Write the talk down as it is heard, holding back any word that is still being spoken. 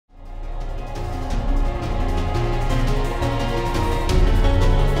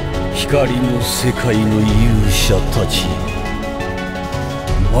光の世界の勇者たち、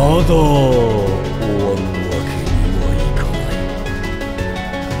まだ終わるわけにはいかな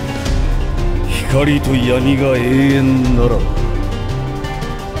い。光と闇が永遠なら、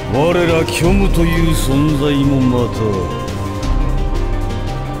我ら虚無という存在もまた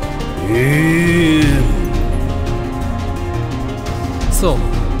永遠。そう、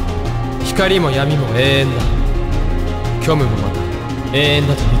光も闇も永遠だ。虚無もまた永遠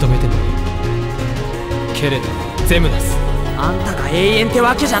だと認めてもいい。けれどゼムナス、あんたが永遠って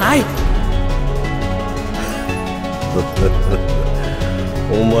わけじゃない。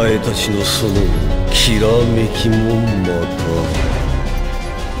お前たちのそのきらめきもまた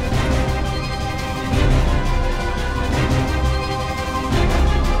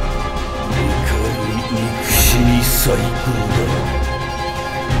最高だ。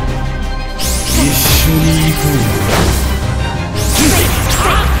一緒に行こう。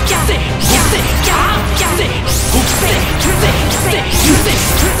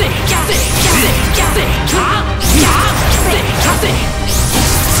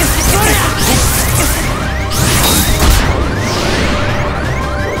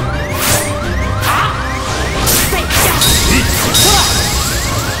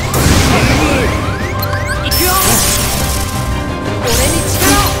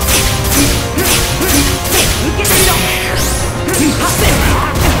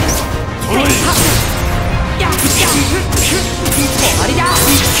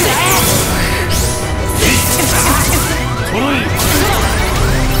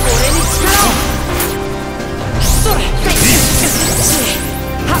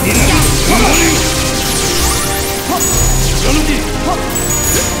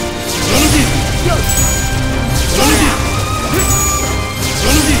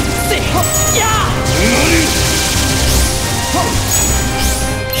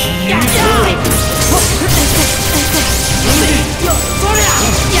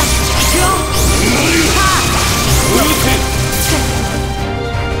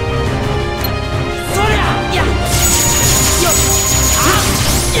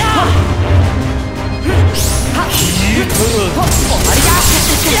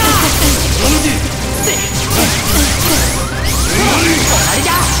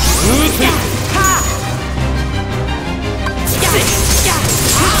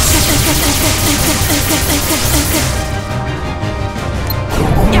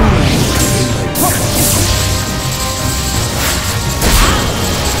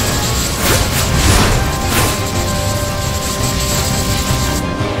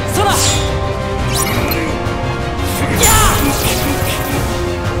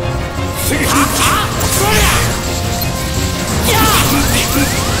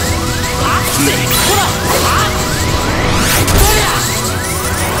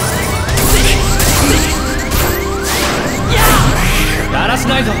だらし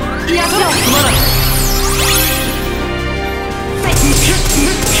ないぞ。いや、すまない。一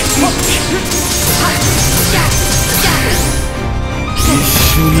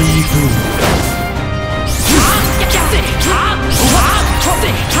緒に行こう。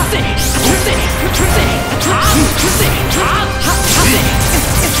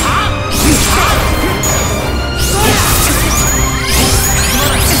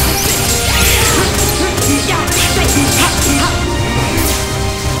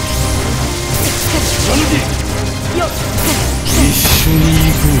一緒に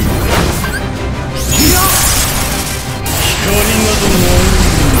行こう。光などない。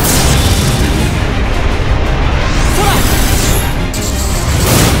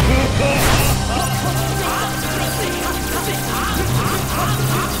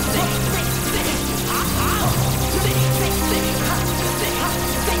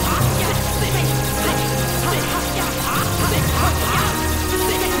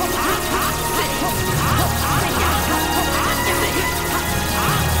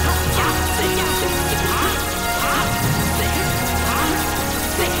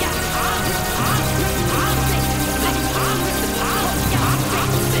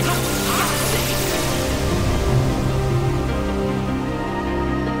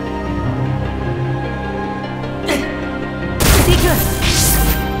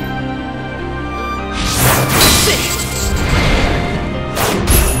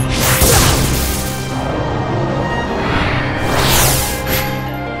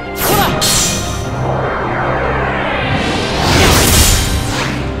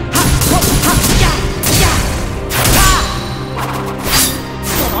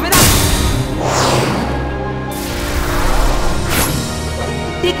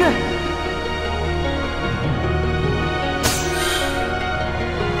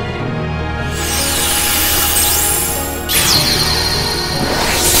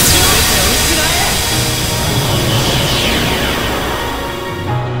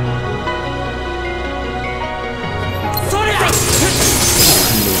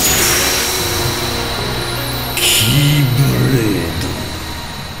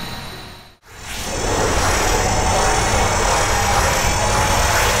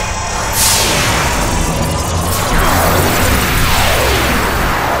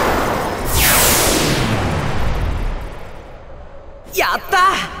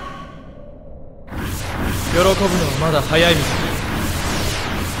ぶのはまだ早いみたい。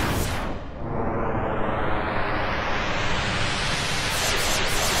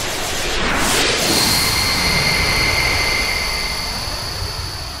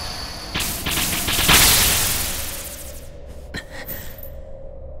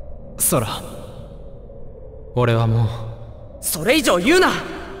空、俺はもう。それ以上言うな。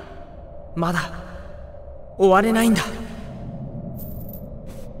まだ終われないんだ。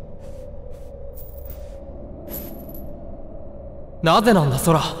なぜなんだ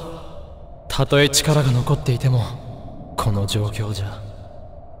空。たとえ力が残っていてもこの状況じゃ。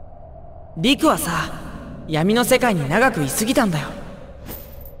陸はさ、闇の世界に長く居すぎたんだよ。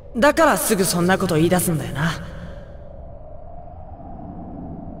だからすぐそんなこと言い出すんだよな。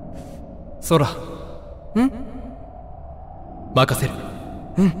空、ん？任せる。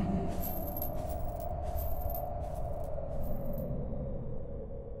うん。